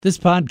This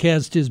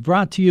podcast is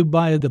brought to you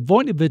by the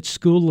Voinovich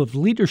School of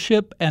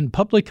Leadership and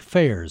Public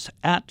Affairs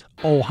at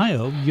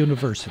Ohio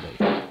University.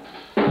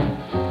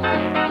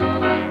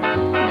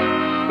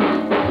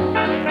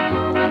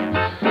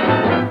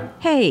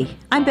 Hey,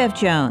 I'm Bev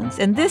Jones,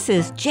 and this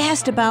is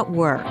Just About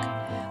Work,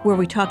 where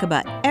we talk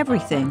about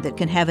everything that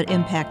can have an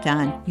impact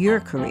on your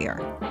career.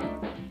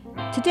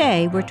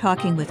 Today, we're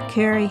talking with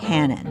Carrie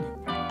Hannon,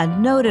 a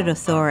noted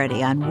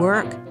authority on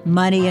work,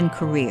 money, and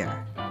career.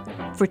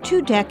 For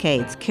 2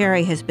 decades,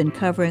 Carrie has been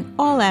covering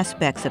all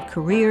aspects of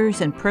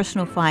careers and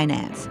personal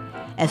finance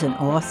as an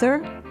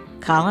author,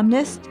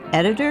 columnist,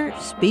 editor,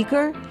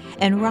 speaker,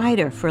 and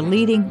writer for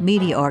leading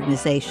media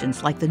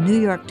organizations like the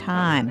New York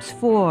Times,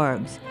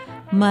 Forbes,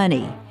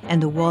 Money,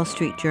 and the Wall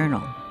Street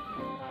Journal.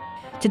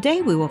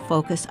 Today we will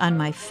focus on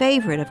my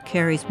favorite of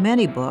Carrie's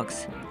many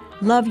books,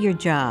 Love Your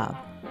Job.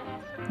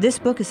 This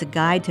book is a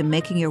guide to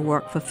making your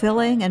work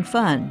fulfilling and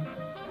fun.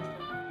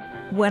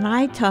 When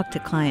I talk to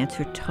clients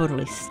who are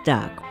totally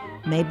stuck,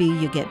 maybe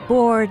you get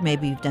bored,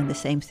 maybe you've done the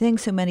same thing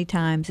so many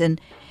times,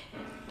 and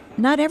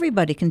not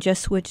everybody can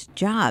just switch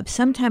jobs.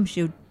 Sometimes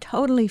you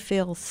totally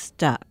feel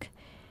stuck.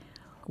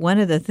 One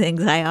of the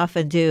things I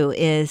often do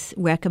is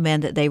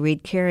recommend that they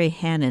read Carrie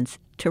Hannon's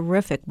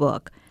terrific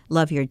book,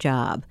 Love Your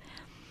Job,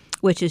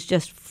 which is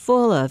just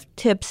full of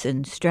tips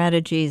and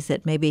strategies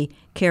that maybe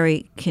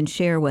Carrie can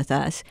share with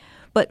us.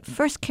 But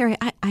first, Carrie,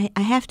 I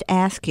have to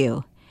ask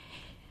you,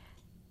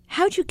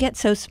 how'd you get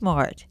so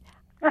smart?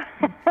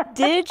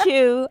 Did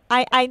you?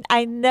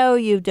 I know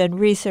you've done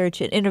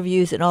research and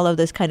interviews and all of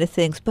those kind of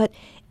things, but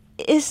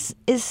is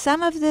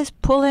some of this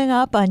pulling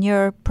up on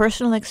your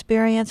personal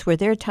experience? Were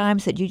there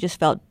times that you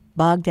just felt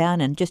bogged down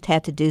and just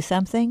had to do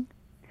something?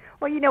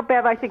 Well, you know,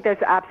 Bev, I think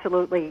that's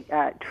absolutely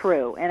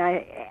true.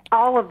 And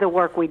all of the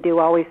work we do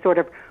always sort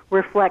of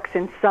reflects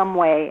in some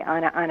way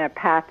on a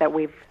path that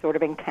we've sort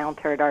of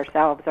encountered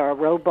ourselves or a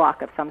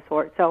roadblock of some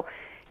sort. So,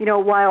 you know,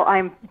 while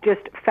I'm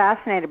just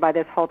fascinated by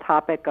this whole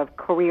topic of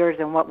careers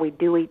and what we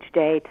do each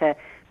day to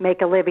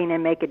make a living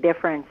and make a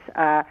difference,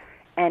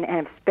 and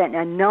have spent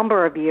a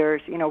number of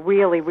years, you know,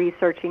 really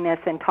researching this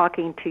and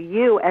talking to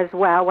you as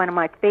well, one of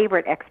my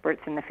favorite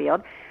experts in the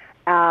field.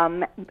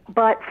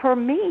 But for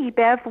me,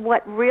 Bev,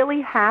 what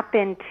really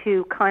happened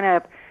to kind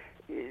of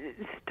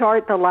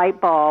start the light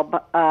bulb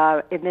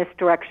in this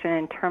direction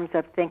in terms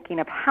of thinking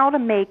of how to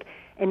make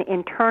an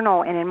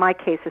internal, and in my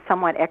case, a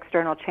somewhat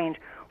external change,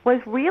 was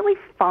really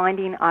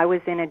finding I was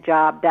in a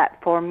job that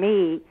for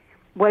me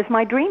was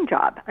my dream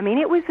job. I mean,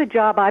 it was a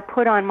job I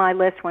put on my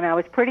list when I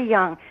was pretty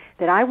young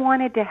that I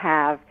wanted to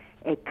have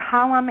a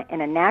column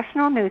in a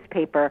national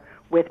newspaper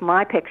with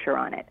my picture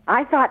on it.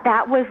 I thought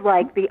that was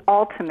like the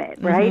ultimate,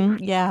 right?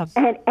 Mm-hmm, yeah.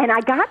 And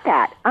I got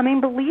that. I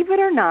mean, believe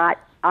it or not,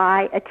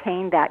 I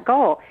attained that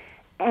goal.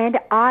 And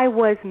I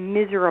was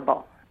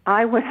miserable.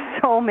 I was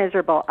so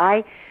miserable.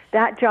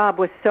 That job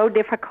was so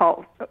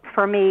difficult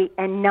for me,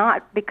 and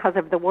not because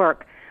of the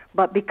work,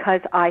 but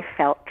because I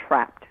felt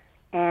trapped.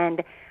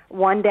 And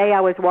one day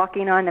I was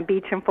walking on the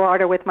beach in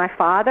Florida with my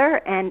father,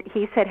 and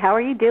he said, "How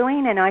are you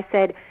doing?" And I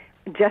said,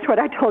 just what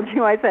I told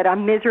you. I said,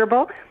 "I'm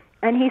miserable."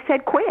 And he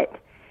said, "Quit."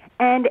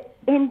 And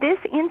in this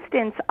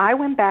instance, I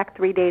went back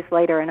 3 days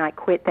later and I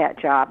quit that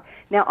job.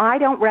 Now, I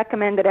don't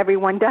recommend that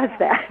everyone does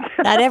that.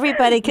 Not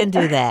everybody can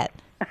do that.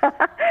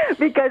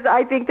 Because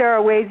I think there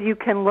are ways you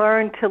can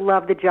learn to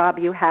love the job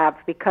you have,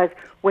 because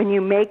when you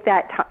make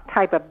that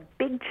type of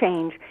big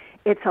change,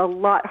 it's a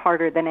lot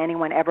harder than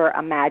anyone ever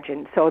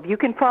imagined. So if you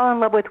can fall in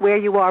love with where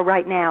you are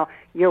right now,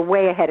 you're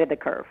way ahead of the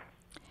curve.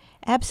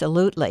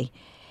 Absolutely.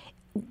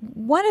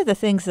 One of the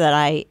things that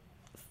I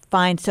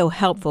find so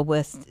helpful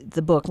with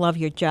the book, Love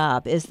Your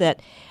Job, is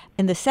that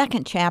in the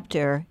second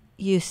chapter,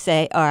 you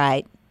say, all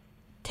right,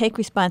 take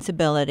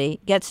responsibility,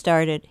 get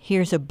started,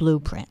 here's a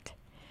blueprint.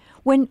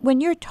 When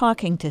you're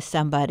talking to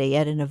somebody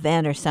at an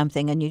event or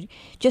something and you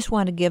just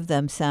want to give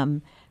them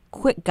some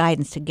quick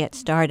guidance to get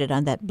started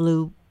on that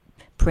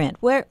blueprint,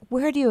 where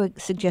do you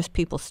suggest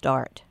people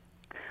start?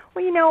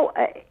 Well, you know,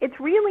 it's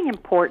really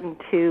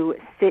important to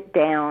sit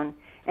down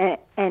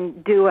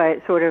and do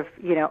a sort of,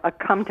 you know, a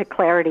come to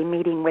clarity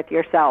meeting with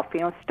yourself.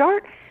 You know,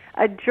 start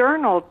a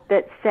journal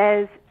that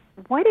says,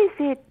 what is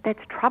it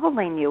that's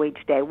troubling you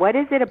each day? What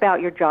is it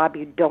about your job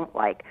you don't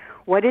like?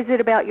 What is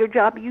it about your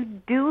job you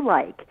do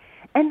like?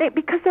 And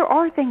because there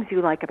are things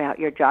you like about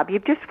your job,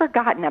 you've just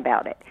forgotten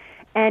about it.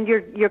 And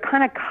you're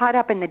kind of caught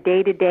up in the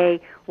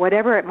day-to-day,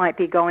 whatever it might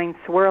be going,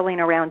 swirling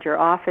around your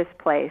office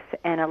place.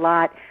 And a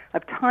lot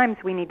of times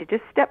we need to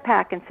just step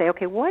back and say,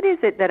 okay, what is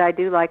it that I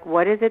do like?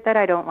 What is it that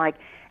I don't like?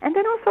 And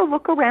then also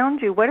look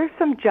around you. What are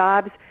some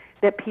jobs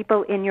that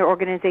people in your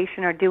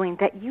organization are doing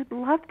that you'd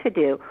love to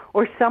do?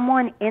 Or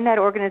someone in that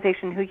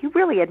organization who you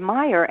really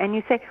admire, and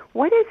you say,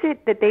 what is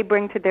it that they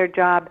bring to their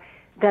job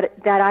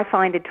that I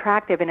find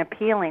attractive and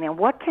appealing? And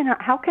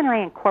how can I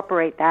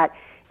incorporate that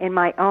in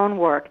my own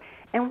work?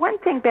 And one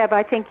thing, Bev,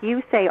 I think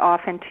you say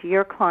often to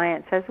your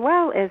clients as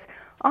well is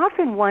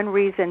often one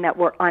reason that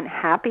we're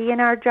unhappy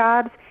in our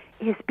jobs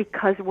is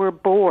because we're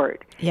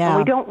bored. Yeah. And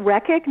we don't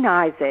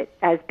recognize it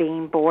as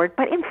being bored,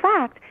 but in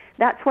fact,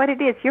 that's what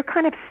it is. You're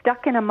kind of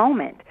stuck in a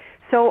moment.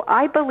 So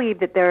I believe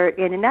that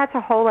and that's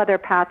a whole other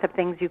path of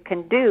things you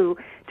can do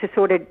to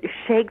sort of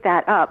shake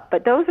that up.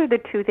 But those are the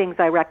two things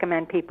I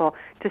recommend people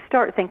to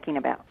start thinking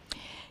about.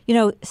 You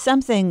know,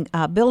 something,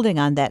 building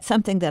on that,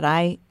 something that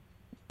I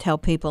tell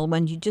people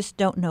when you just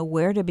don't know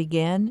where to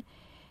begin,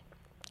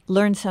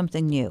 learn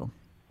something new.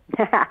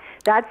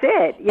 That's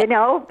it. You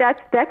know,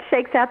 that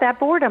shakes out that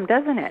boredom,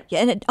 doesn't it? Yeah,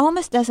 and it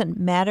almost doesn't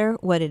matter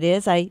what it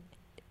is. I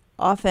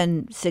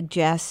often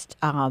suggest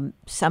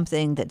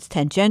something that's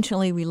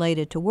tangentially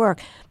related to work,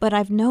 but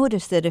I've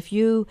noticed that if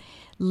you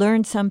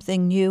learn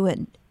something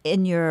new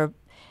in your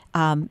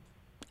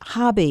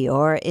hobby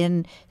or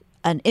in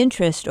an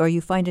interest, or you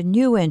find a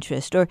new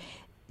interest, or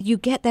you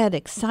get that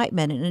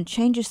excitement, and it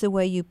changes the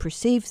way you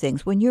perceive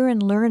things. When you're in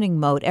learning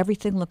mode,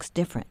 everything looks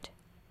different.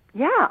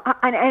 Yeah,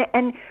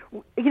 and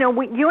you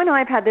know, you and I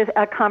have had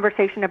a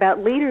conversation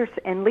about leaders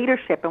and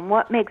leadership and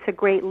what makes a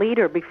great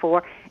leader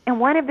before. And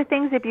one of the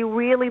things, if you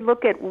really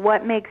look at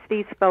what makes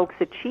these folks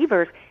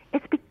achievers,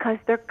 it's because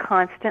they're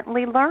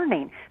constantly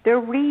learning. They're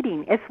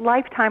reading. It's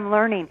lifetime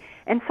learning.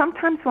 And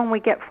sometimes when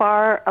we get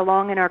far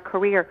along in our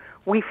career,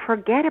 we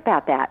forget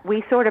about that.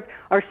 We sort of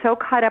are so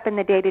caught up in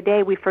the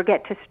day-to-day, we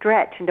forget to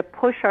stretch and to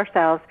push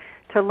ourselves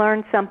to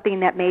learn something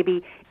that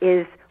maybe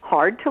is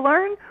hard to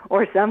learn,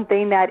 or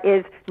something that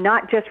is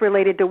not just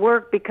related to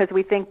work because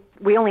we think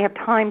we only have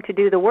time to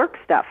do the work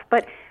stuff.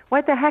 But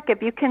what the heck,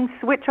 if you can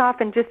switch off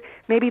and just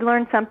maybe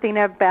learn something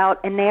about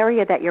an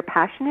area that you're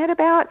passionate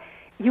about,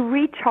 you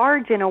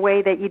recharge in a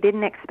way that you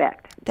didn't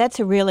expect. That's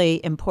a really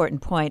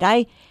important point.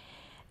 I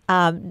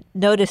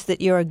notice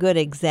that you're a good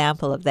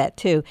example of that,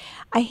 too.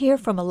 I hear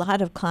from a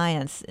lot of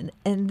clients,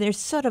 and there's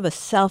sort of a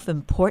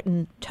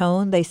self-important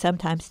tone they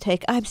sometimes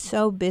take. I'm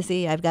so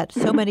busy. I've got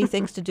so many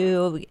things to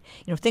do. You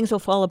know, things will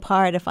fall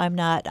apart if I'm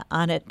not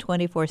on it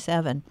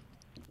 24/7.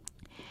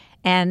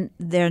 And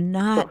they're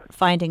not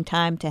finding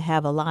time to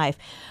have a life.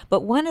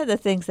 But one of the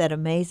things that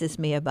amazes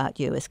me about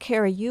you is,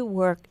 Carrie, you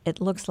work,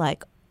 it looks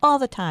like, all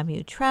the time.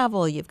 You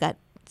travel. You've got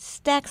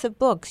stacks of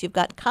books. You've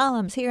got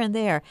columns here and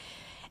there.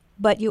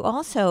 But you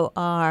also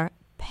are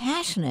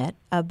passionate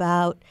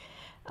about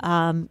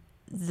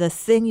the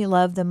thing you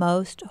love the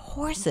most,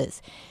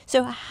 horses.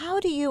 So how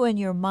do you, in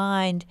your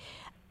mind,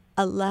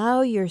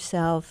 allow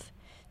yourself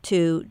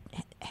to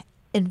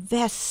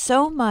invest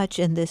so much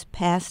in this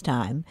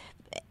pastime,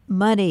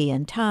 money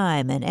and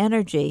time and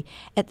energy?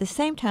 At the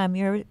same time,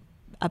 you're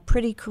a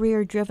pretty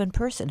career-driven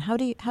person. How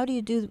do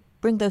you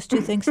bring those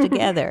two things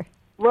together?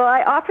 Well,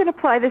 I often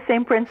apply the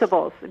same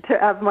principles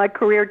of my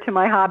career to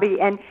my hobby.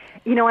 And,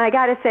 you know, I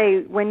got to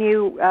say, when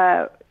you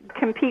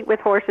compete with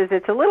horses,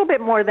 it's a little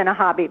bit more than a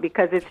hobby,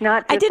 because it's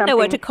not just I didn't know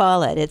what to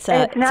call it. It's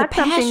not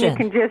something you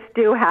can just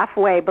do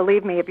halfway.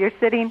 Believe me, if you're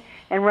sitting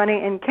and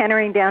running and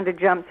cantering down to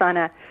jumps on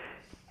a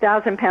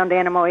 1,000-pound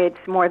animal,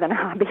 it's more than a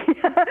hobby.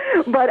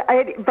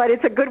 but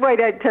it's a good way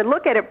to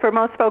look at it for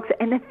most folks.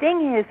 And the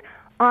thing is,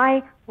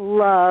 I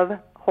love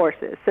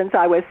horses. Since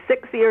I was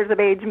 6 years of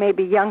age,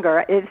 maybe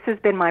younger, this has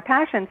been my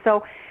passion.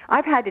 So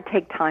I've had to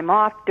take time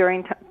off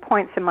during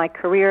points in my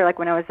career, like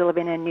when I was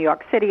living in New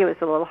York City. It was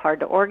a little hard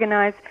to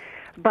organize.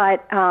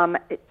 But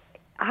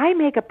I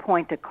make a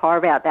point to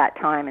carve out that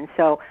time. And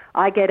so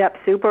I get up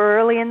super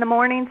early in the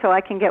morning so I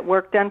can get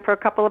work done for a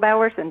couple of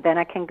hours, and then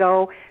I can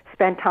go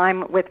spend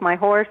time with my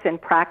horse and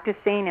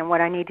practicing and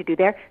what I need to do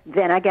there.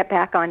 Then I get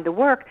back on to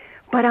work.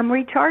 But I'm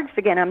recharged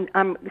again.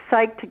 I'm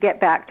psyched to get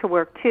back to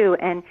work, too.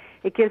 And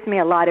it gives me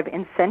a lot of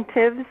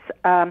incentives.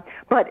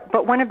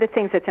 But one of the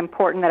things that's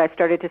important that I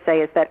started to say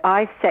is that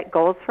I set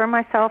goals for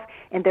myself,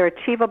 and they're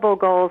achievable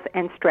goals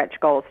and stretch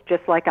goals,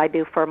 just like I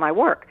do for my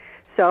work.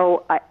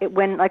 So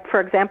for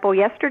example,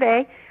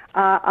 yesterday,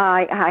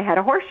 I had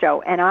a horse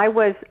show, and I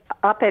was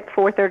up at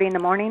 4:30 in the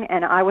morning,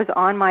 and I was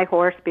on my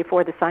horse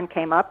before the sun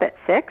came up at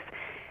 6.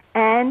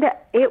 And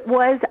it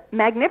was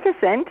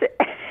magnificent.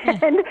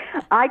 And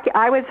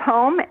I was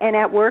home and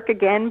at work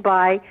again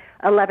by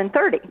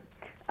 11:30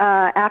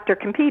 after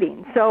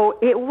competing. So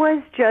it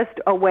was just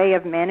a way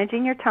of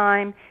managing your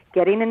time,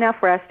 getting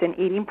enough rest, and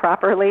eating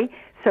properly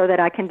so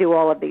that I can do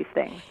all of these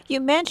things.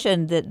 You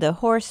mentioned that the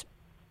horse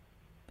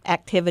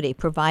activity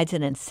provides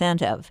an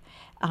incentive.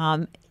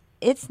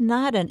 It's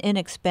not an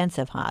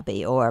inexpensive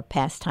hobby or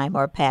pastime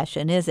or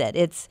passion, is it?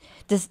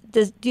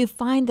 Do you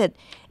find that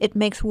it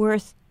makes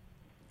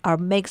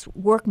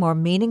work more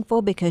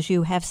meaningful because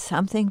you have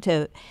something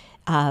to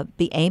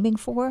be aiming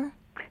for?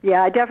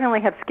 Yeah, I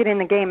definitely have skin in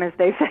the game, as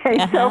they say.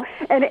 Uh-huh. So,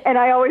 and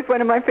I always, one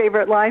of my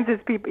favorite lines is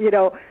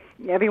people,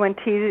 everyone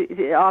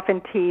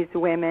often tease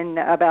women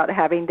about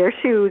having their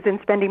shoes and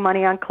spending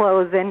money on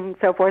clothes and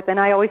so forth. And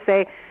I always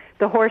say,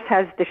 the horse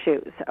has the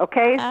shoes,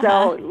 okay? Uh-huh.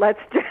 So let's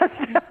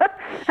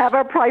just have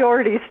our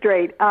priorities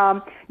straight.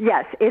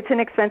 Yes, it's an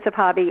expensive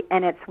hobby,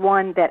 and it's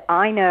one that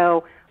I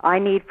know I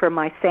need for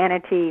my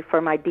sanity, for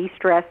my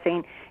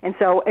de-stressing. And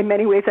so in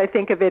many ways I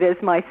think of it as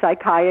my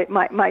psychiatrist,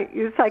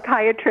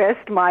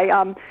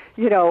 my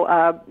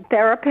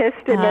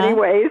therapist in many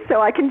ways,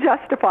 so I can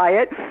justify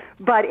it.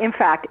 But in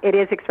fact, it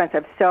is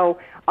expensive. So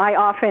I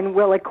often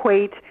will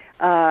equate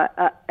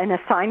an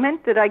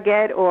assignment that I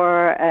get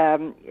or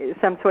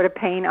some sort of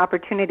paying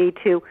opportunity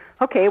to,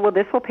 okay, well,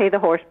 this will pay the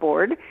horse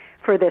board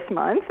for this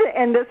month,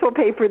 and this will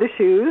pay for the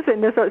shoes,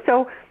 and this.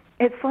 So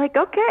it's like,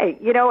 okay,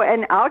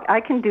 and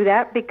I can do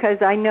that because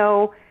I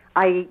know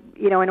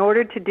in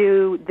order to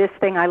do this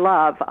thing I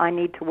love, I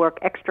need to work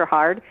extra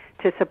hard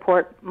to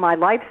support my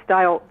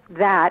lifestyle,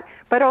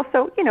 but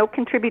also,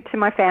 contribute to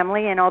my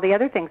family and all the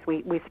other things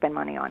we spend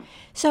money on.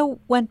 So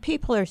when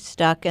people are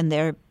stuck and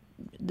they're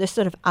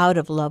sort of out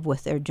of love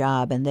with their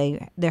job and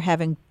they're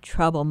having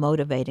trouble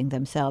motivating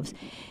themselves,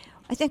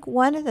 I think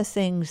one of the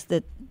things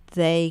that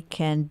they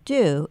can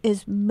do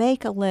is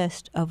make a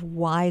list of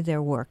why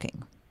they're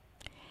working.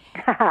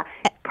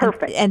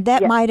 Perfect. And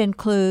that might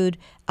include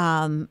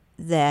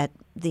that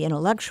the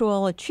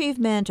intellectual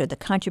achievement or the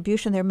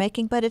contribution they're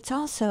making, but it's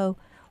also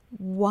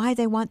why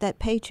they want that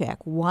paycheck,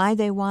 why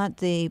they want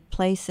the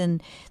place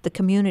in the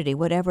community,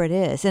 whatever it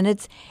is. And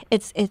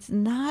it's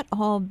not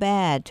all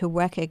bad to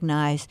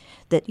recognize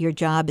that your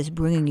job is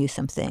bringing you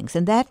some things,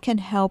 and that can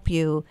help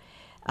you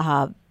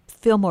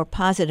feel more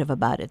positive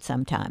about it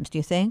sometimes. Do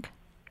you think?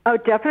 Oh,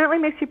 definitely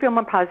makes you feel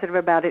more positive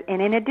about it.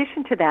 And in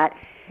addition to that,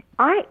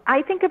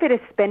 I think of it as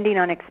spending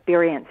on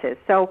experiences.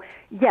 So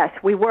yes,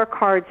 we work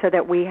hard so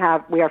that we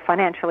are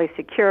financially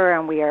secure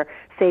and we are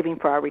saving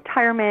for our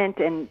retirement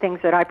and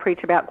things that I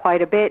preach about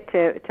quite a bit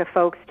to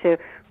folks to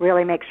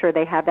really make sure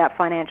they have that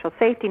financial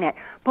safety net.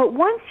 But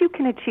once you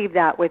can achieve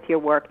that with your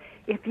work,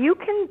 if you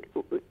can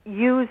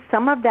use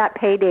some of that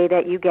payday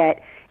that you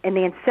get and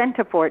the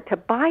incentive for it to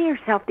buy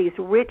yourself these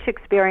rich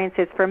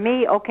experiences. For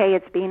me, okay,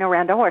 it's being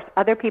around a horse.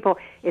 Other people,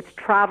 it's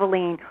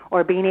traveling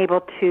or being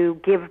able to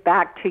give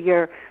back to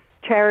your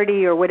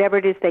charity or whatever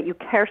it is that you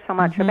care so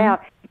much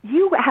about.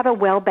 You have a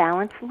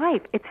well-balanced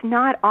life. It's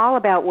not all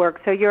about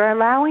work. So you're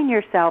allowing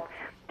yourself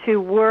to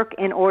work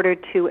in order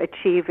to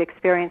achieve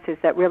experiences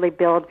that really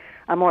build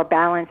a more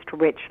balanced,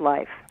 rich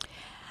life.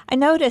 I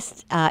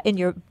noticed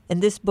in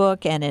this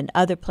book and in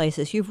other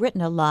places, you've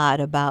written a lot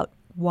about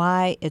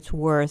why it's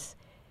worth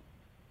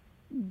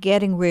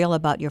getting real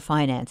about your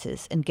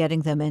finances and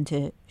getting them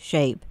into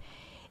shape.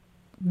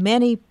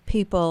 Many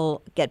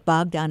people get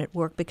bogged down at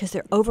work because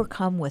they're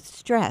overcome with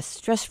stress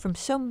from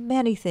so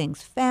many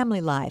things, family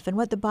life and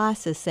what the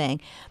boss is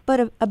saying.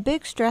 But a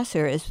big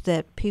stressor is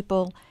that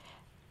people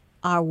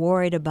are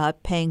worried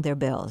about paying their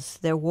bills.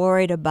 They're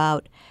worried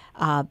about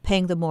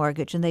paying the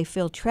mortgage, and they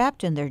feel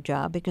trapped in their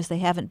job because they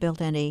haven't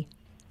built any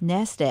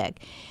nest egg.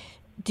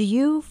 Do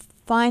you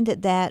find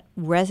that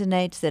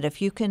resonates, that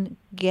if you can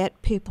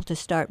get people to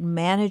start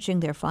managing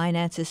their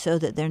finances so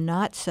that they're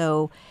not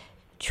so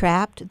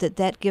trapped,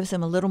 that gives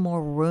them a little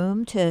more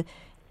room to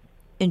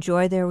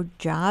enjoy their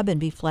job and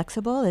be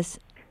flexible?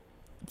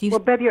 Well,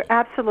 Bev, you're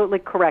absolutely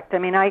correct. I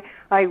mean, I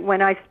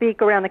when I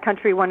speak around the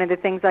country, one of the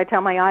things I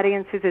tell my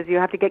audiences is you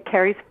have to get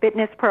Carrie's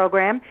fitness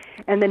program,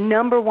 and the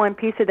number one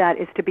piece of that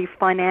is to be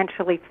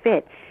financially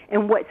fit.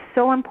 And what's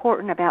so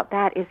important about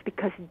that is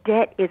because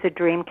debt is a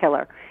dream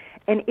killer.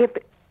 And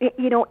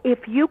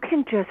if you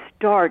can just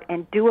start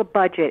and do a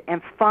budget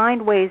and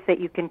find ways that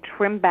you can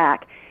trim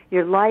back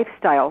your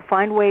lifestyle,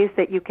 find ways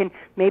that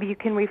maybe you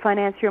can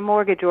refinance your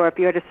mortgage, or if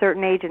you're at a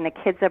certain age and the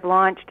kids have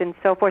launched and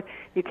so forth,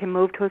 you can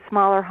move to a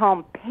smaller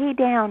home, pay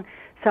down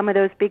some of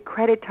those big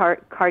credit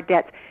card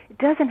debts. It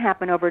doesn't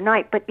happen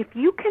overnight, but if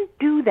you can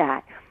do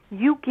that,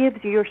 you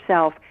give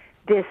yourself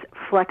this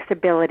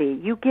flexibility.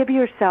 You give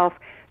yourself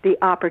the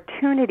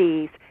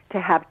opportunities to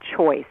have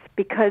choice,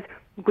 because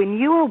when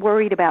you are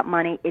worried about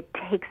money, it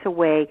takes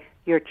away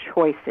your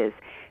choices.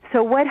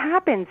 So what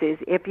happens is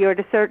if you're at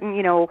a certain,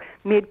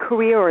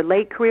 mid-career or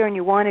late career and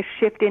you want to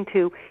shift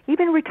into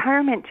even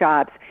retirement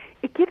jobs,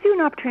 it gives you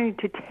an opportunity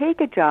to take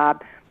a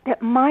job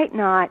that might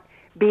not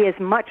be as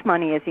much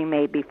money as you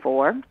made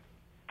before.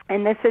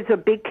 And this is a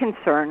big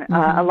concern.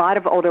 A lot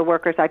of older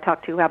workers I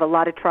talk to have a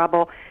lot of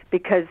trouble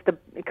because the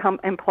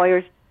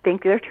employers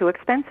think they're too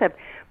expensive.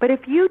 But if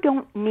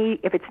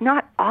it's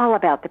not all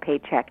about the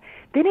paycheck,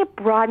 then it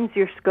broadens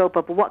your scope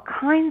of what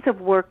kinds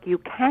of work you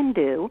can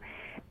do,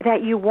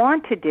 that you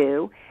want to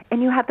do,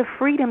 and you have the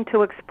freedom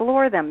to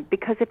explore them.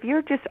 Because if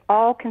you're just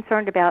all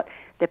concerned about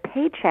the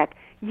paycheck,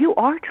 you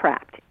are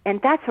trapped. And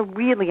that's a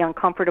really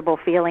uncomfortable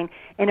feeling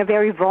and a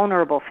very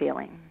vulnerable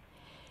feeling.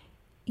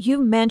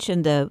 You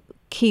mentioned the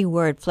key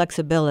word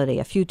flexibility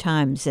a few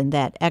times in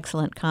that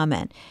excellent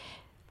comment.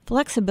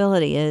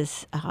 Flexibility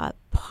is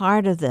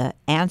part of the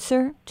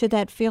answer to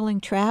that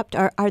feeling trapped.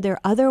 Are there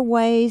other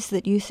ways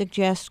that you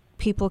suggest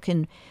people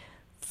can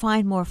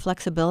find more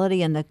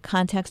flexibility in the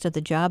context of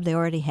the job they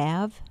already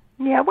have?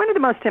 Yeah, one of the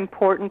most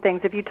important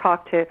things, if you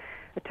talk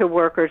to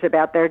workers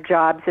about their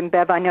jobs, and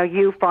Bev, I know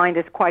you find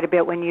this quite a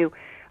bit when you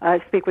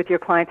speak with your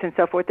clients and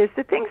so forth, is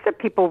the things that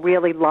people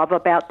really love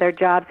about their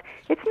jobs.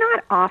 It's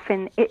not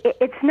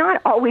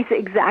always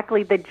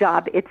exactly the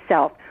job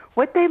itself.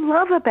 What they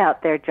love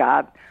about their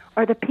job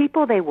are the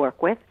people they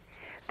work with.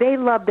 They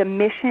love the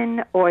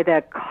mission or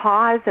the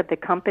cause of the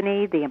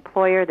company, the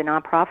employer, the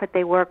nonprofit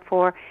they work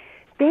for.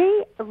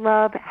 They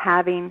love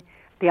having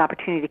the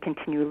opportunity to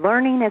continue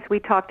learning, as we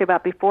talked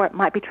about before. It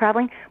might be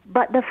traveling.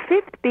 But the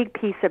fifth big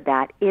piece of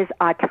that is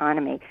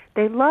autonomy.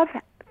 They love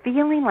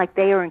feeling like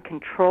they are in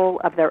control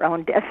of their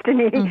own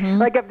destiny,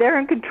 like if they're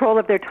in control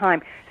of their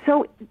time.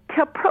 So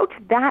to approach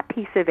that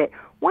piece of it,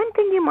 one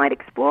thing you might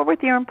explore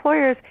with your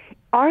employers,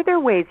 are there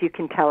ways you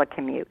can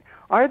telecommute?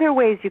 Are there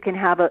ways you can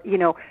have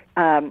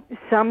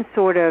some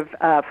sort of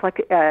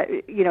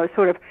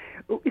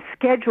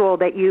schedule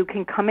that you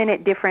can come in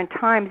at different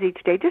times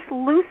each day? Just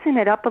loosen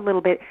it up a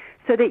little bit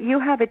so that you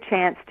have a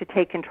chance to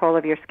take control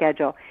of your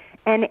schedule.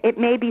 And it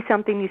may be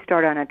something you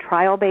start on a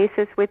trial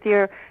basis with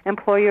your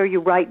employer. You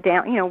write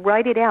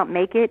it out,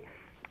 make it,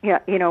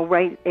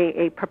 write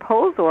a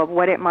proposal of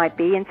what it might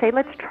be and say,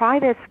 let's try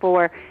this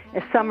for,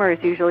 summer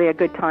is usually a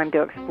good time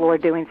to explore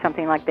doing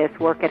something like this,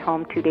 work at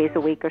home 2 days a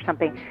week or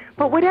something.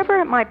 But whatever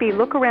it might be,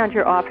 look around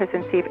your office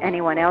and see if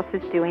anyone else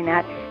is doing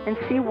that and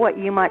see what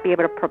you might be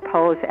able to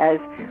propose as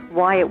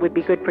why it would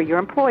be good for your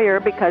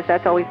employer, because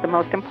that's always the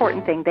most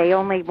important thing. They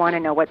only want to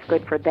know what's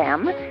good for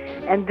them.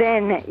 And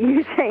then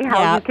you say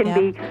how you can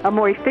be a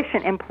more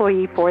efficient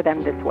employee for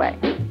them this way.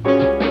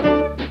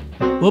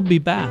 We'll be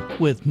back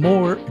with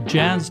more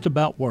Jazzed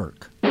About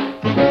Work.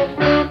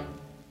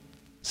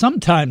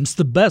 Sometimes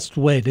the best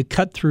way to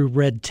cut through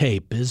red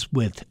tape is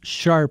with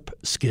Sharp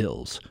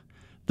Skills.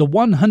 The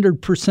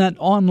 100%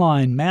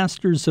 online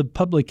Masters of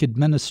Public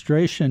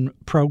Administration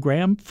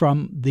program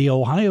from the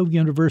Ohio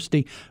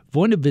University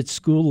Voinovich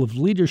School of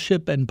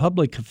Leadership and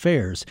Public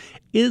Affairs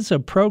is a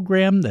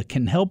program that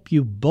can help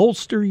you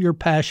bolster your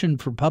passion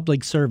for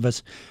public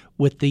service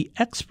with the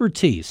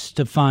expertise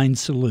to find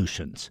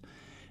solutions.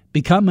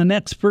 Become an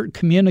expert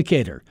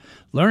communicator.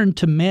 Learn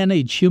to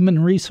manage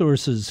human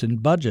resources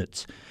and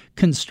budgets.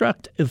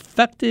 Construct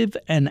effective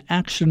and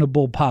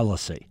actionable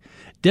policy.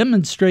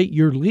 Demonstrate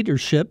your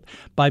leadership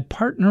by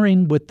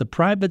partnering with the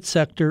private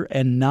sector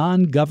and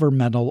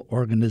non-governmental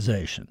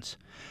organizations.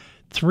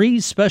 3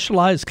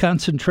 specialized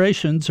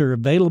concentrations are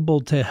available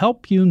to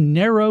help you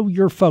narrow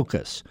your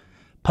focus: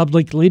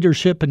 public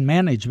leadership and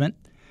management,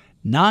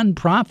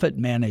 nonprofit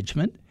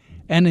management,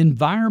 and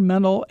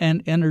environmental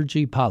and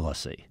energy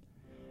policy.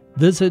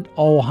 Visit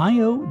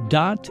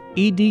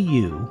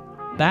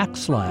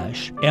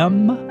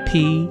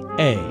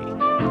ohio.edu/MPA.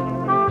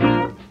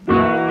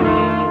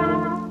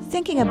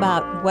 Thinking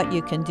about what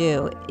you can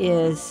do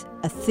is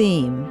a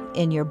theme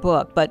in your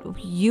book, but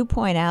you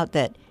point out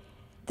that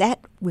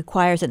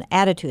requires an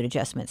attitude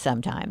adjustment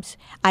sometimes.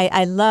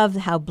 I love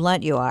how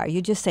blunt you are.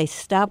 You just say,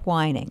 stop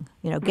whining.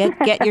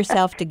 Get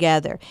yourself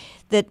together.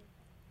 That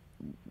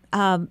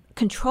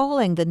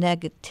controlling the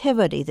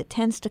negativity that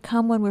tends to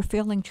come when we're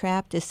feeling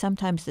trapped is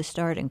sometimes the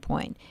starting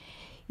point.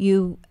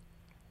 You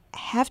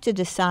have to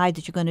decide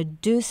that you're going to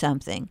do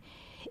something.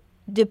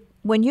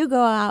 When you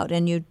go out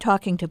and you're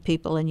talking to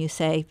people and you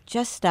say,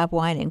 just stop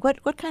whining,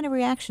 what kind of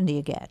reaction do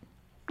you get?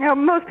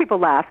 Most people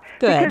laugh.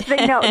 Good. Because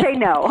they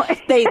know.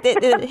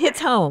 It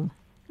hits home.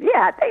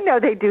 Yeah, they know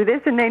they do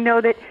this, and they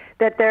know that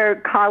their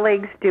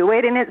colleagues do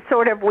it, and it's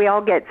sort of, we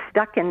all get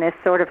stuck in this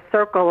sort of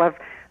circle of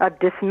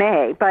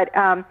dismay. But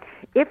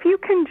if you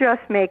can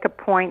just make a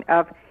point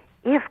of,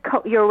 if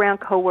you're around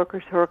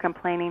coworkers who are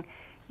complaining,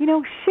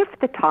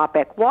 shift the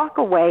topic, walk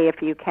away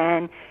if you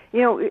can.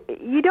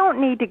 You don't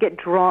need to get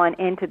drawn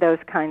into those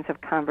kinds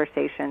of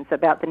conversations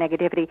about the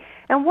negativity.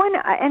 And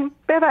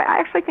Bev, I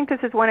actually think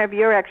this is one of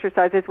your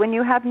exercises, when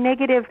you have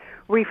negative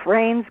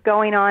refrains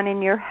going on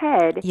in your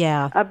head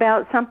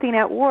about something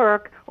at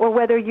work, or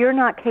whether you're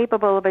not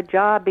capable of a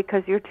job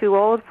because you're too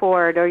old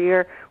for it, or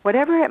you're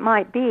whatever it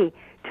might be,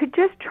 to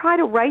just try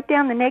to write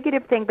down the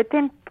negative thing, but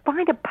then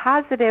find a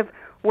positive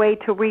way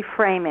to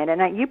reframe it.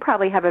 And you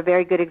probably have a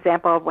very good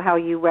example of how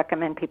you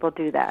recommend people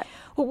do that.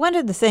 Well, one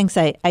of the things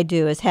I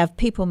do is have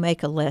people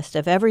make a list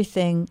of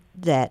everything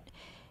that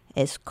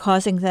is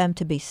causing them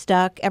to be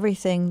stuck,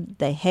 everything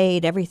they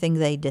hate, everything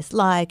they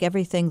dislike,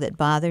 everything that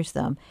bothers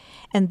them,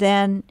 and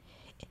then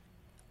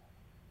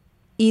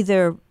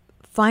either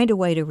find a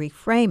way to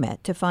reframe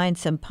it, to find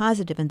some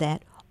positive in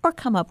that, or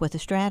come up with a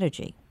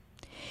strategy.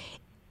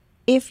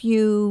 If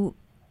you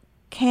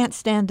can't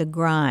stand the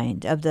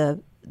grind of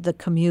the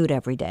commute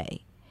every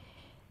day,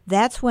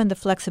 that's when the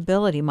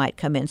flexibility might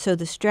come in. So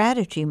the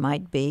strategy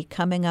might be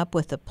coming up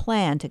with a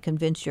plan to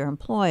convince your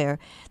employer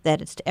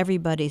that it's to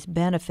everybody's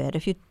benefit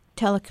if you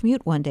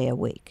telecommute 1 day a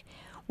week.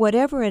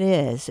 Whatever it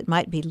is, it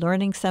might be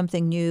learning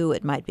something new,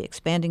 it might be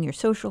expanding your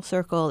social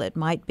circle, it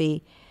might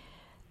be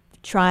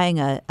trying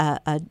a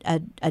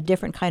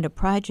different kind of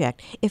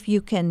project. If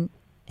you can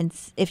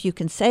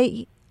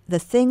say the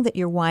thing that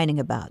you're whining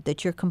about,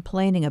 that you're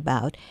complaining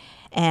about,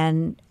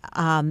 and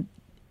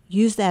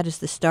use that as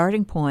the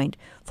starting point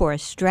for a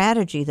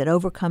strategy that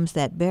overcomes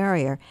that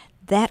barrier,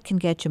 that can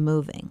get you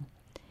moving.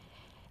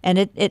 And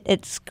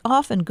it's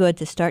often good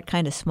to start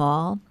kind of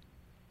small.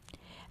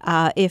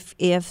 If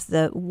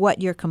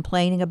what you're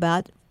complaining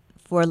about,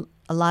 for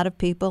a lot of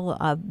people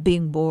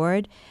being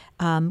bored,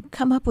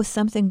 come up with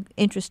something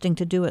interesting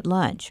to do at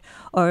lunch,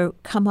 or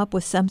come up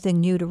with something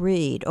new to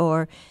read,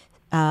 or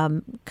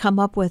come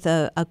up with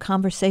a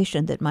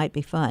conversation that might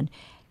be fun.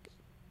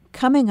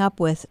 Coming up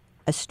with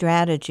a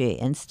strategy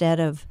instead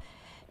of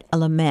a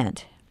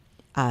lament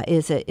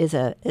is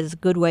a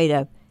good way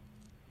to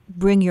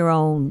bring your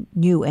own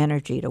new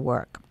energy to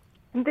work.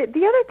 The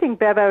other thing,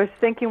 Bev, I was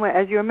thinking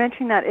as you were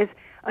mentioning that is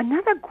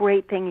another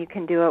great thing you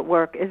can do at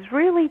work is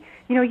really,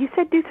 you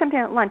said do something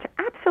at lunch.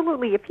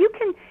 Absolutely. If you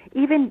can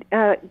even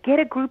get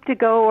a group to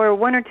go or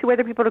one or two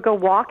other people to go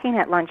walking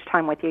at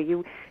lunchtime with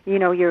you,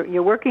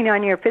 you're working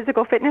on your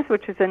physical fitness,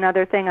 which is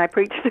another thing I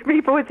preach to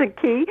people. It's a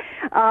key.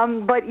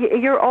 But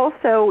you're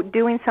also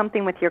doing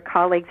something with your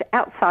colleagues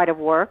outside of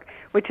work,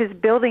 which is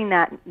building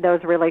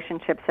those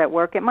relationships at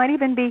work. It might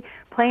even be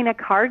playing a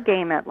card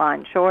game at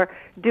lunch or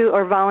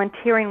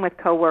volunteering with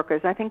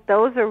coworkers. I think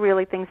those are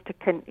really things to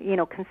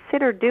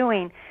consider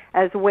doing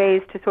as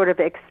ways to sort of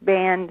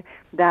expand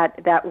that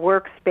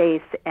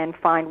workspace and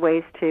find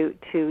ways to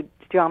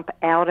jump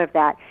out of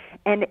that.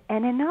 And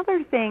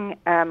another thing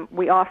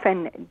we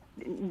often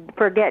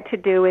forget to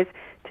do is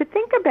to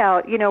think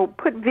about,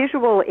 put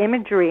visual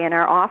imagery in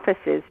our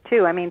offices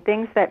too. I mean,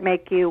 things that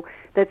make you,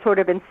 that sort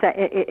of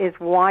is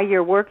why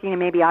you're working. And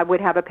maybe I would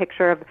have a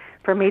picture of,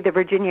 for me, the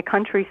Virginia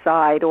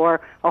countryside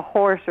or a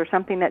horse or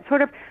something that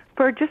sort of,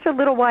 for just a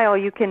little while,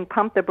 you can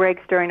pump the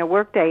brakes during a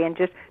workday and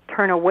just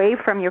turn away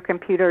from your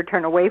computer,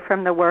 turn away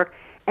from the work,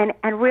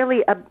 and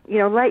really,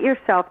 let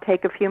yourself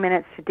take a few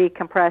minutes to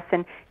decompress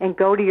and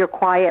go to your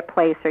quiet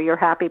place or your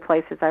happy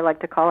place, as I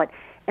like to call it.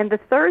 And the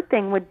third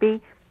thing would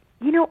be,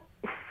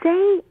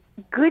 say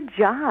good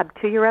job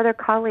to your other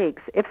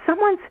colleagues. If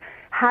someone's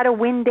had a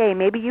win day,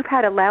 maybe you've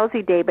had a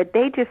lousy day, but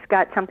they just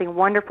got something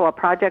wonderful, a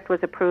project was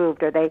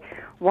approved, or they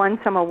won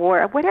some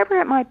award, or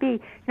whatever it might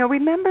be,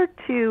 remember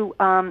to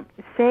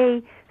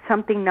say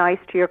something nice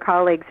to your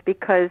colleagues,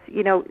 because,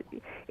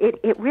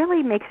 it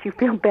really makes you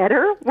feel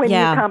better when you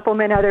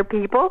compliment other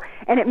people,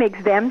 and it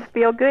makes them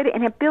feel good,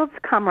 and it builds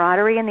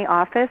camaraderie in the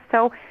office.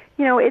 So,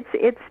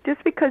 it's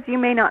just because you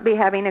may not be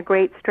having a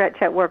great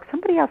stretch at work,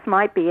 somebody else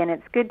might be, and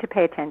it's good to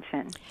pay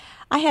attention.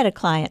 I had a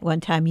client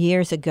one time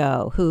years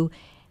ago who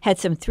had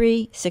some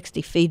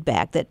 360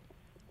 feedback that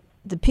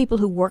the people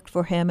who worked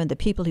for him and the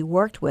people he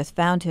worked with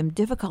found him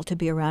difficult to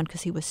be around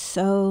because he was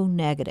so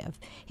negative.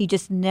 He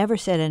just never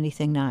said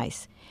anything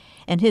nice.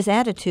 And his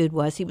attitude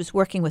was, he was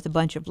working with a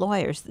bunch of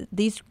lawyers.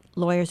 These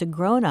lawyers are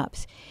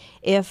grown-ups.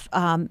 If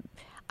I'm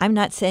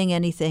not saying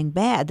anything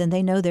bad, then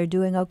they know they're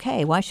doing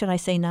okay. Why should I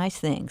say nice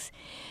things?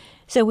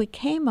 So we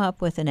came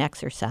up with an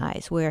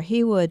exercise where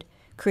he would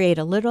create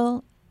a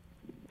little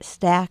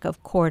stack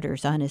of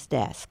quarters on his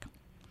desk.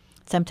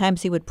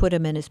 Sometimes he would put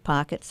them in his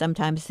pocket.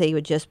 Sometimes he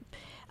would just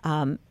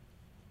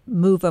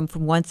move them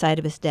from one side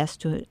of his desk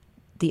to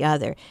the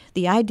other.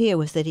 The idea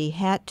was that he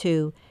had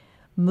to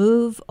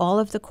move all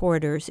of the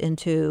quarters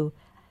into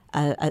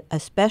a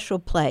special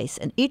place,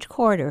 and each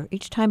quarter,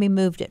 each time he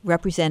moved it,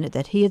 represented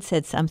that he had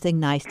said something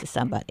nice to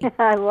somebody.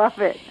 I love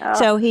it. Oh.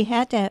 So he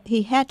had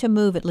to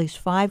move at least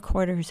 5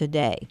 quarters a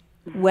day,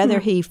 whether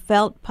he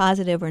felt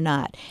positive or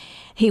not.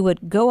 He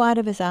would go out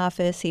of his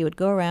office. He would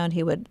go around.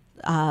 He would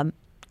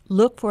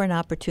look for an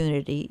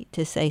opportunity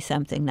to say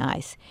something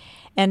nice.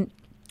 And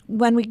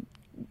when we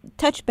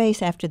touched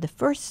base after the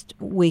first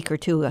week or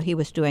two he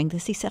was doing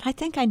this, he said, I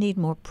think I need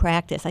more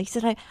practice. I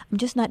said, I'm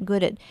just not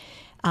good at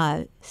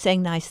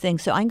saying nice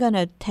things, so I'm going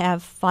to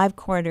have 5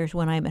 quarters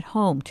when I'm at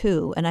home,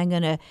 too, and I'm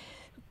going to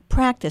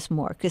practice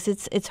more, because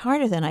it's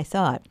harder than I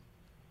thought.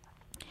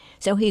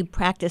 So he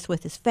practiced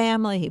with his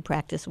family, he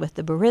practiced with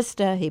the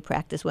barista, he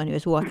practiced when he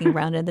was walking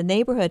around in the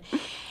neighborhood.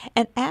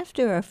 And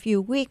after a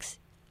few weeks,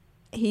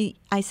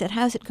 I said,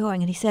 how's it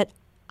going? And he said,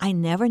 I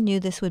never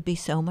knew this would be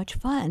so much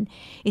fun.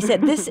 He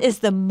said, this is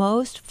the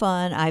most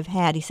fun I've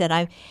had. He said,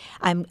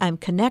 I'm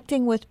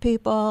connecting with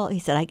people. He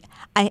said,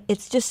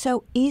 it's just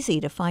so easy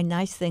to find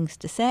nice things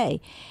to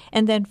say.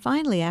 And then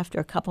finally, after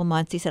a couple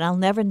months, he said, I'll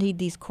never need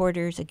these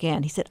quarters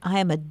again. He said, I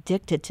am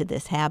addicted to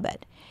this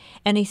habit.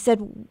 And he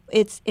said,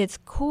 it's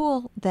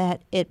cool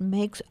that it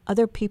makes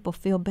other people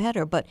feel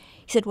better. But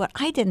he said, what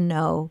I didn't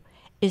know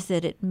is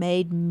that it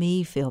made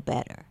me feel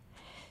better.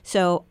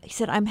 So he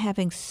said, I'm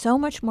having so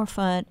much more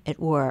fun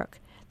at work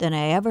than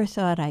I ever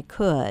thought I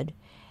could,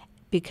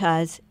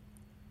 because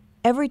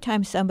every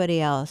time somebody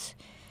else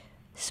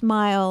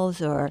smiles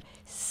or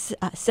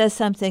says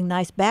something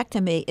nice back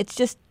to me, it's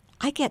just,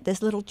 I get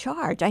this little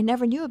charge. I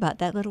never knew about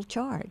that little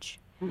charge.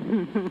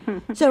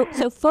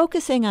 So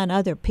focusing on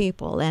other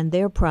people and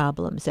their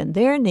problems and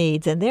their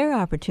needs and their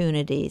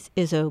opportunities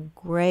is a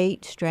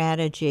great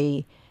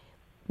strategy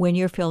when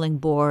you're feeling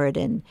bored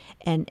and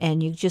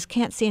you just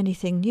can't see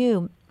anything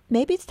new.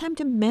 Maybe it's time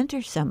to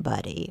mentor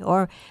somebody,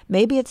 or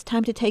maybe it's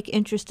time to take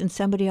interest in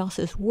somebody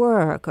else's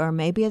work, or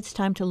maybe it's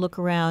time to look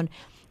around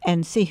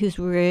and see who's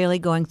really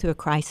going through a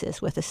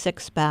crisis with a sick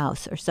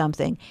spouse or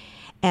something,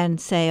 and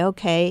say,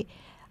 okay,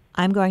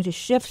 I'm going to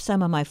shift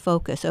some of my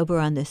focus over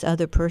on this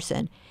other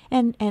person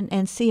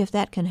and see if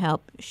that can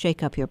help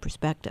shake up your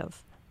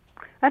perspective.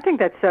 I think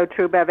that's so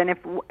true, Bev. And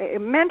if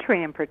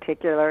mentoring in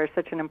particular is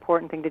such an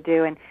important thing to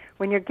do, and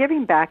when you're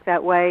giving back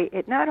that way,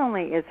 it not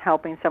only is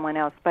helping someone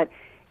else, but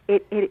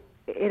it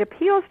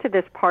appeals to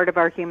this part of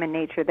our human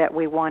nature that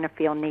we want to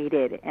feel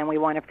needed and we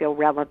want to feel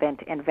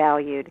relevant and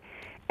valued.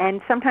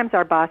 And sometimes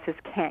our bosses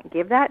can't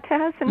give that to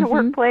us in the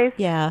workplace.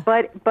 Yeah.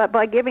 But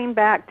by giving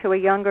back to a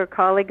younger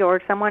colleague or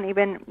someone,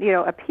 even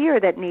a peer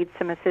that needs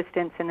some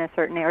assistance in a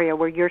certain area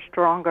where you're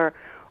stronger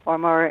or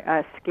more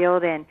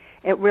skilled in,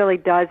 it really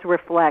does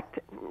reflect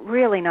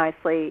really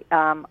nicely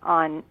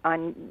on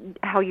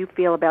how you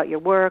feel about your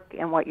work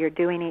and what you're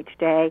doing each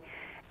day,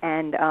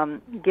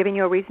 and giving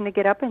you a reason to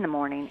get up in the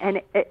morning.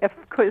 And a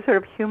sort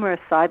of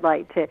humorous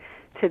sidelight to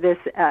this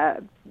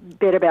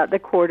bit about the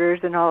quarters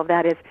and all of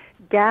that is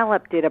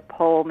Gallup did a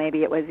poll,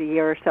 maybe it was a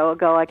year or so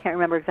ago, I can't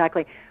remember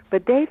exactly,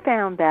 but they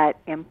found that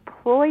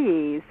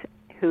employees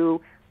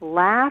who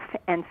laugh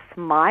and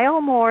smile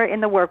more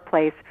in the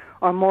workplace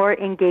are more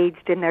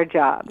engaged in their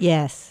job.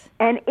 Yes.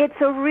 And it's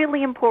a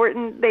really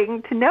important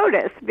thing to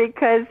notice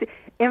because,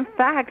 in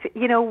fact,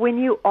 when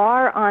you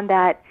are on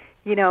that,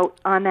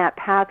 on that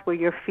path where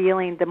you're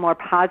feeling the more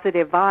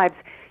positive vibes,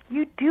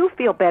 you do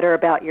feel better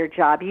about your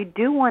job. You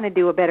do want to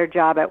do a better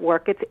job at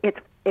work.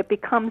 It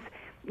becomes,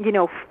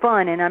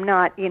 fun, and I'm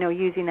not,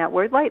 using that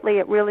word lightly.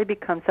 It really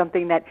becomes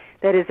something that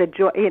is a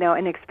joy,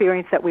 an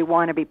experience that we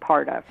want to be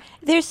part of.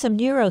 There's some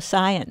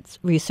neuroscience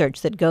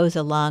research that goes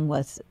along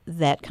with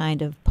that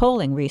kind of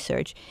polling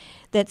research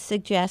that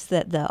suggests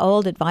that the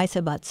old advice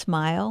about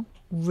smile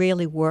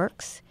really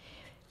works.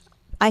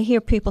 I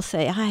hear people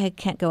say, I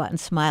can't go out and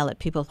smile at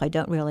people if I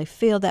don't really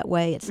feel that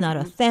way. It's not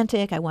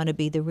authentic. I want to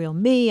be the real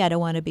me. I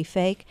don't want to be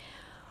fake.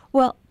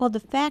 Well,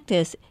 the fact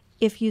is,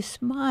 if you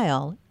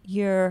smile,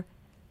 your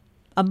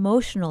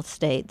emotional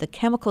state, the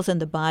chemicals in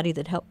the body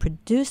that help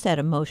produce that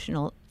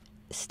emotional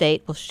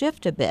state will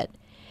shift a bit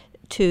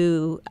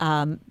to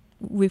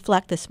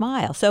reflect the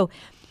smile. So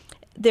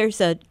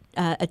there's a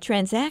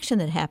transaction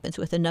that happens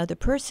with another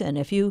person.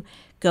 If you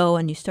go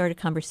and you start a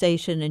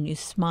conversation and you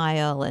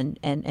smile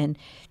and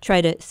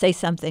try to say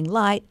something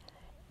light,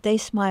 they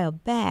smile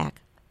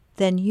back.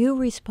 Then you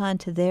respond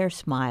to their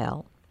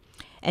smile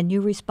and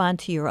you respond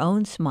to your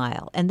own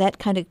smile. And that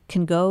kind of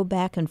can go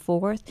back and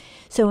forth.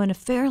 So in a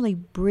fairly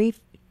brief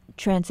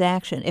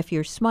transaction, if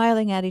you're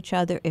smiling at each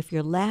other, if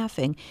you're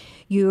laughing,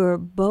 you're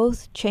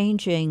both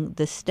changing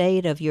the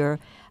state of your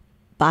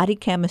body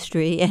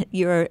chemistry and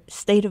your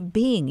state of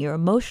being, your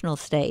emotional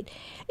state.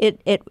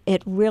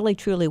 It really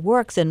truly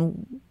works,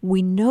 and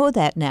we know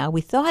that now.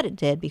 We thought it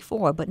did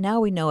before, but now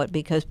we know it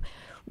because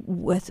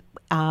with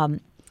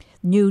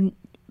new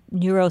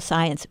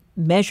neuroscience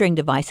measuring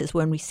devices,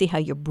 when we see how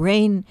your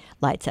brain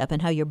lights up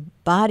and how your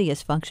body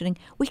is functioning,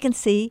 we can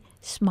see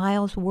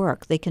smiles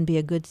work. They can be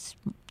a good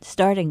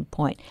starting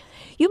point.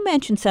 You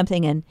mentioned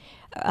something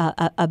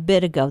a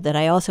bit ago that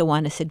I also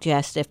want to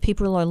suggest. If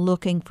people are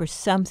looking for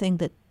something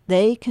that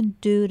they can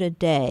do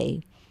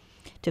today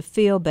to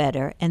feel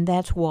better, and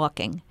that's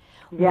walking.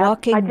 Yeah,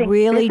 walking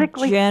really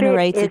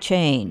generates a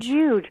change.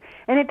 Huge.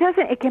 And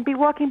it can be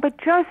walking, but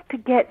just to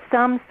get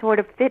some sort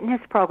of fitness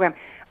program.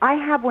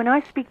 When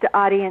I speak to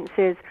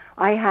audiences,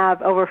 I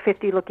have over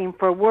 50 looking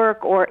for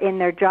work or in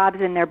their jobs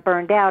and they're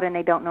burned out and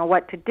they don't know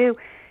what to do.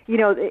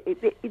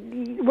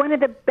 One of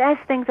the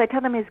best things I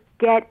tell them is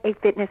get a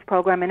fitness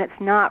program, and it's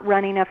not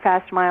running a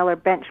fast mile or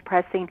bench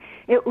pressing.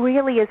 It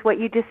really is what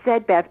you just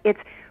said, Bev. It's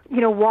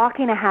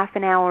walking a half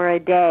an hour a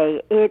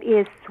day. It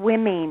is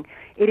swimming.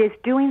 It is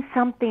doing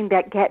something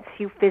that gets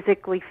you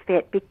physically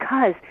fit,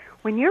 because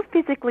when you're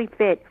physically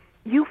fit,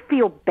 you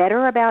feel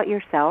better about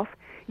yourself.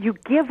 You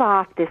give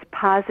off this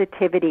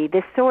positivity,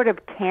 this sort of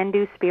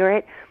can-do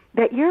spirit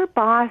that your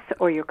boss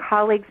or your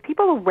colleagues,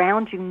 people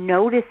around you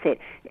notice it.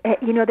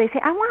 They say,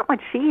 I want what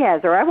she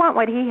has or I want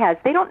what he has.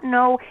 They don't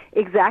know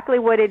exactly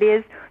what it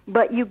is,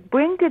 but you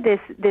bring to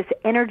this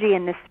energy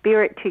and this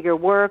spirit to your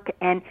work,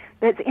 and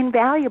that's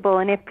invaluable.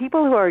 And if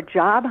people who are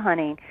job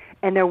hunting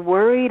and they're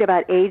worried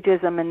about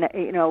ageism and,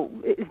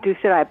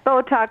 should I have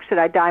Botox? Should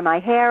I dye my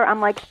hair?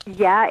 I'm like,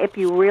 yeah, if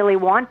you really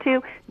want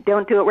to,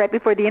 don't do it right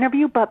before the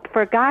interview. But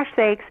for gosh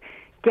sakes,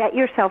 get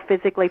yourself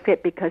physically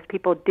fit, because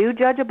people do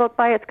judge a book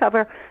by its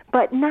cover.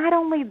 But not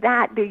only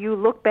that, do you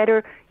look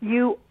better,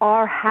 you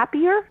are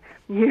happier,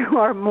 you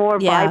are more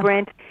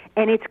vibrant,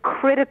 and it's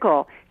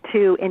critical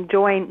to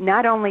enjoying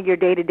not only your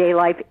day-to-day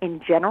life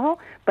in general,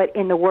 but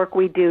in the work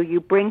we do. You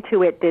bring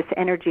to it this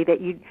energy that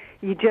you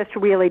just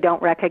really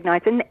don't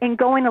recognize. And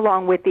going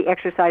along with the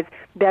exercise,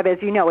 Bev, as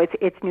you know,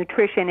 it's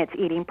nutrition, it's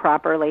eating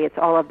properly, it's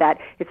all of that.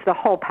 It's the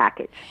whole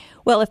package.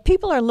 Well, if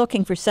people are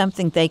looking for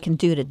something they can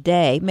do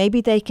today,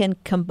 maybe they can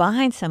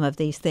combine some of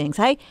these things.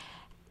 I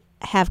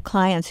have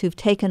clients who've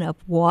taken up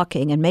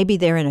walking, and maybe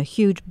they're in a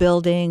huge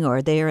building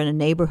or they're in a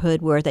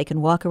neighborhood where they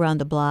can walk around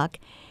the block,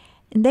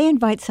 and they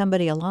invite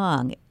somebody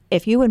along.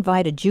 If you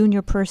invite a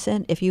junior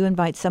person, if you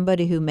invite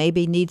somebody who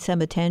maybe needs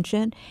some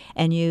attention,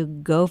 and you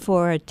go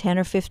for a 10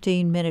 or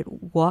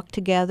 15-minute walk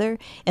together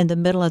in the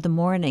middle of the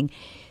morning,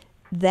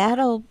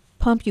 that'll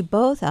pump you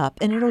both up,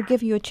 and it'll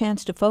give you a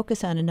chance to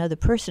focus on another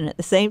person at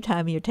the same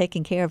time you're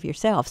taking care of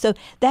yourself. So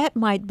that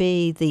might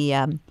be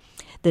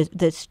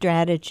the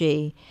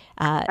strategy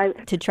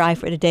to try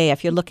for today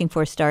if you're looking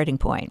for a starting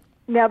point.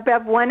 Now,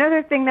 Bev, one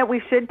other thing that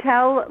we should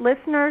tell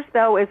listeners,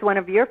 though, is one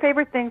of your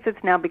favorite things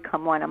that's now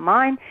become one of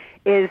mine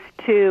is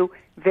to,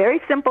 very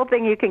simple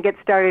thing you can get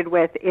started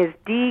with is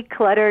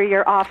declutter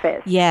your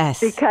office. Yes.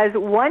 Because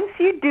once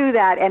you do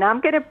that, and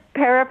I'm going to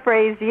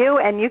paraphrase you,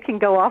 and you can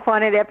go off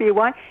on it if you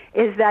want,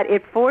 is that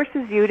it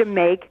forces you to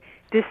make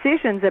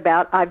decisions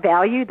about, I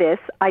value this,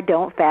 I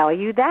don't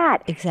value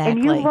that. Exactly.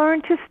 And you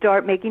learn to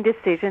start making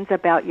decisions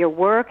about your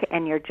work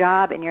and your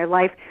job and your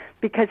life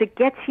because it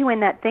gets you in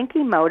that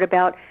thinking mode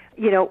about,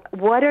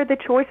 what are the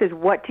choices?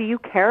 What do you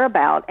care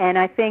about? And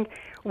I think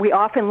we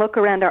often look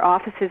around our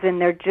offices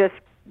and they're just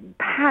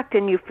packed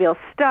and you feel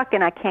stuck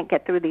and I can't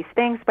get through these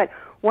things. But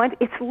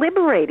it's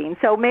liberating.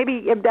 So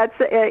maybe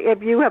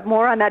if you have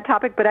more on that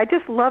topic, but I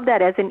just love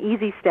that as an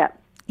easy step.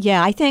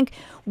 Yeah, I think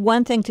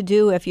one thing to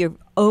do if you're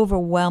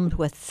overwhelmed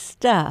with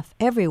stuff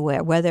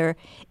everywhere, whether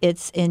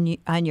it's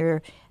on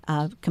your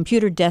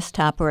computer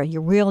desktop or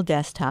your real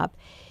desktop,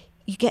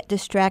 you get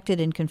distracted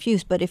and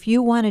confused. But if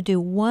you want to do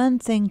one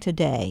thing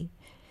today,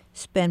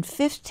 spend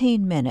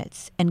 15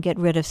 minutes and get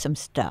rid of some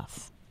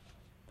stuff.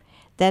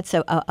 That's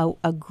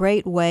a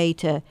great way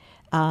to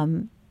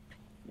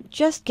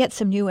just get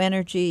some new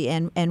energy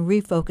and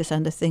refocus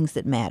on the things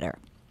that matter.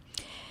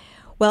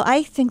 Well,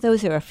 I think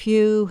those are a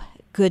few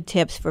good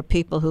tips for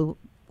people who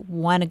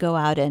want to go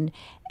out and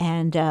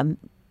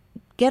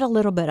get a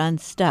little bit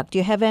unstuck. Do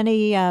you have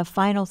any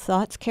final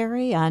thoughts,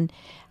 Carrie, on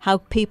how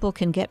people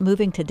can get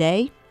moving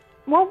today?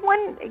 Well,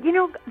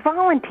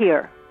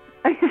 volunteer.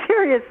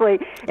 Seriously,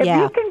 if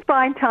you can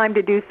find time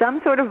to do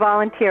some sort of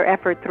volunteer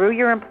effort through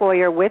your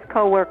employer with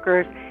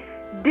coworkers,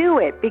 do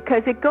it,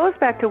 because it goes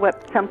back to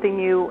something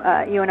you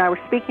and I were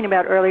speaking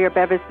about earlier,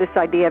 Bev, is this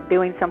idea of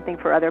doing something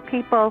for other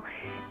people.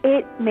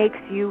 It makes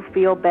you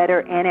feel better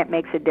and it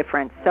makes a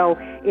difference. So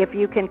if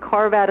you can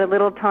carve out a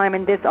little time,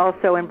 and this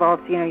also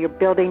involves, you're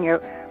building your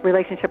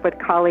relationship with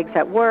colleagues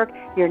at work,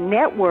 you're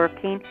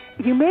networking,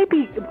 you may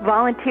be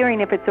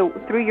volunteering if it's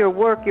through your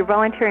work, you're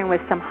volunteering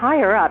with some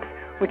higher ups,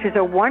 which is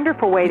a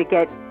wonderful way to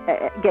get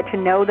to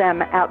know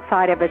them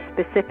outside of a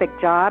specific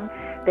job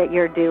that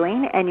you're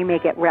doing, and you may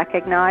get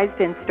recognized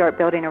and start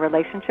building a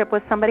relationship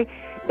with somebody.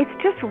 It's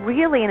just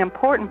really an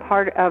important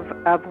part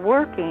of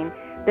working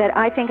that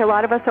I think a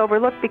lot of us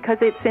overlook because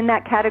it's in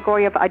that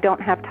category of I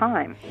don't have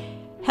time.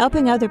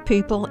 Helping other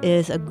people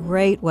is a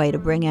great way to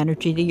bring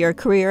energy to your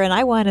career, and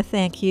I want to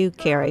thank you,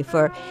 Carrie,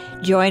 for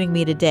joining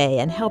me today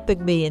and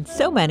helping me in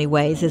so many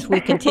ways as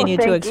we continue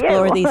to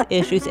explore these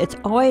issues. It's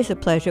always a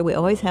pleasure. We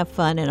always have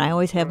fun, and I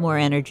always have more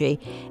energy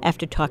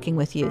after talking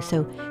with you.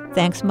 So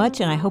thanks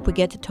much, and I hope we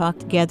get to talk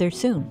together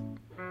soon.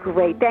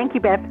 Great. Thank you,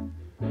 Beth.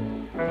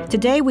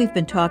 Today we've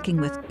been talking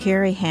with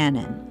Carrie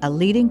Hannon, a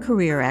leading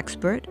career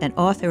expert and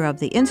author of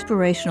the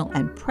inspirational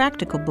and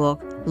practical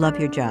book, Love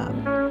Your Job.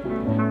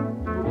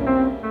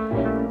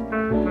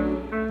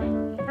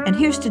 And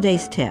here's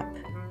today's tip.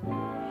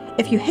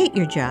 If you hate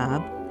your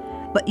job,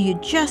 but you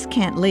just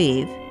can't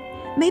leave,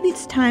 maybe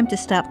it's time to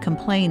stop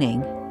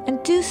complaining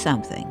and do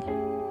something.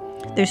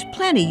 There's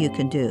plenty you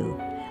can do,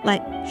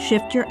 like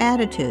shift your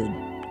attitude,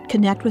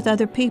 connect with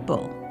other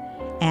people,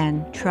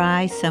 and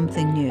try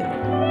something new.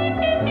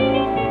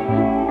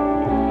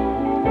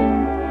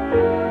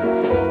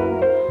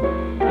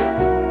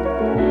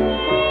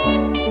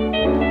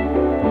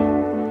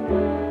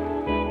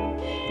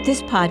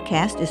 This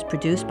podcast is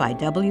produced by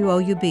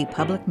WOUB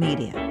Public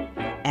Media.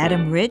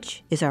 Adam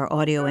Rich is our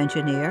audio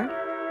engineer.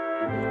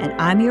 And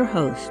I'm your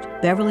host,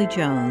 Beverly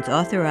Jones,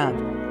 author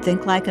of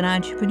Think Like an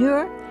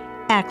Entrepreneur,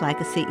 Act Like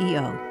a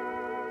CEO.